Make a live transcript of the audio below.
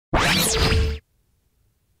Oh,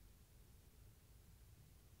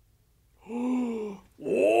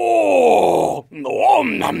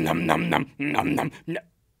 nom nom nom nom nom nom nom.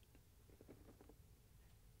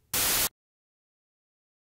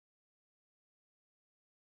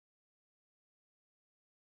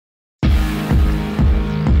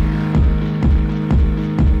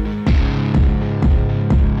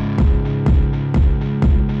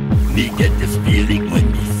 Me get this feeling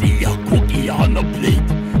when me see a cookie on a plate.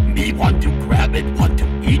 Me want to grab it, want to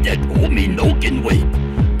eat it, oh me no can wait.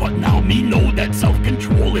 But now me know that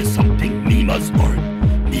self-control is something me must learn.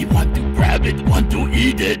 Me want to grab it, want to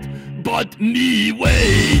eat it, but me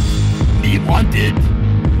wait. Me want it,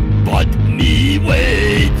 but me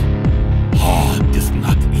wait. Ah, this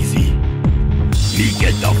not easy. Me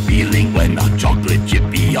get the feeling when a chocolate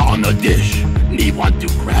chippy on a dish. Me want to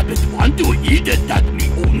grab it, want to eat it, that me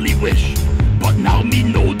only wish. But now me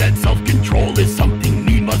know that self-control is something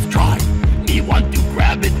me must try. Me want to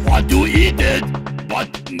grab it, want to eat it, but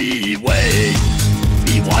me wait.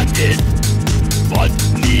 Me want it, but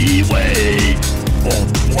me wait. Oh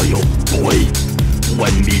boy, oh boy.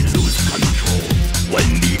 When me lose control, when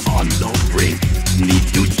me on the brink, need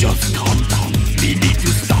to just calm down. Me need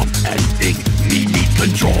to stop and think. Me need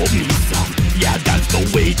control myself. Yeah, that's the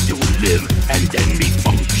way to live. And then me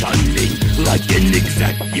functioning like an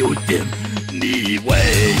executive. Me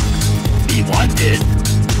wait. Me want it,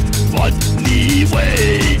 but me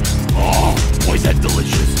wait. Oh boy, that's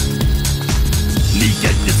delicious. Me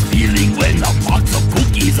get this feeling when a box of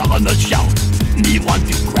cookies on the shelf. Me want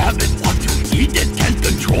to grab it, want to eat it, can't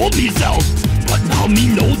control myself. But now me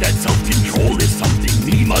know that self-control is something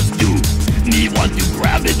me must do. Me want to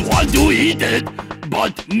grab it, want to eat it,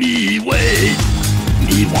 but me wait.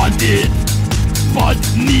 Me want it, but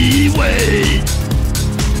me wait.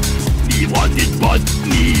 Me want it, but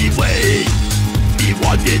me wait. Me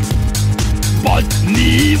want it, but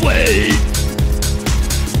me wait.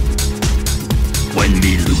 When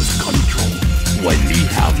me lose control, when me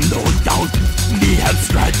have no doubt, me have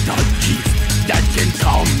strategies that can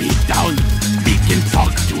calm me down. Me can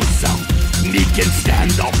talk to self, me can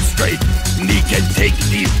stand up straight, me can take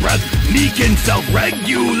deep breath, me can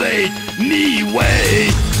self-regulate. Me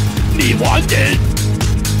wait, me want it,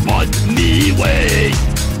 but me wait.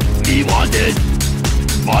 Me want it,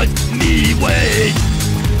 but me wait.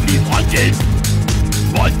 Me want it,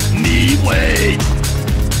 but me wait.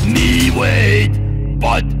 Me wait,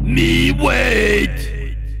 but me wait.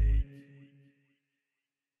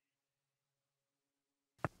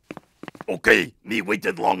 Okay, me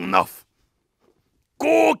waited long enough.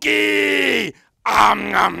 Cookie!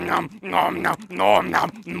 Nom nom nom nom nom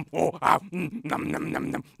nom nom. Oh, nom nom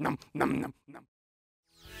nom nom nom nom nom nom.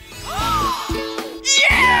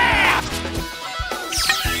 Yeah!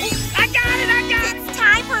 I got it! I got it! It's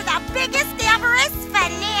time for the biggest everest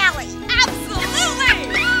finale.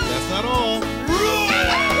 Absolutely! That's not all.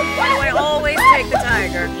 Why do I always take the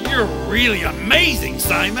tiger? You're really amazing,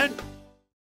 Simon.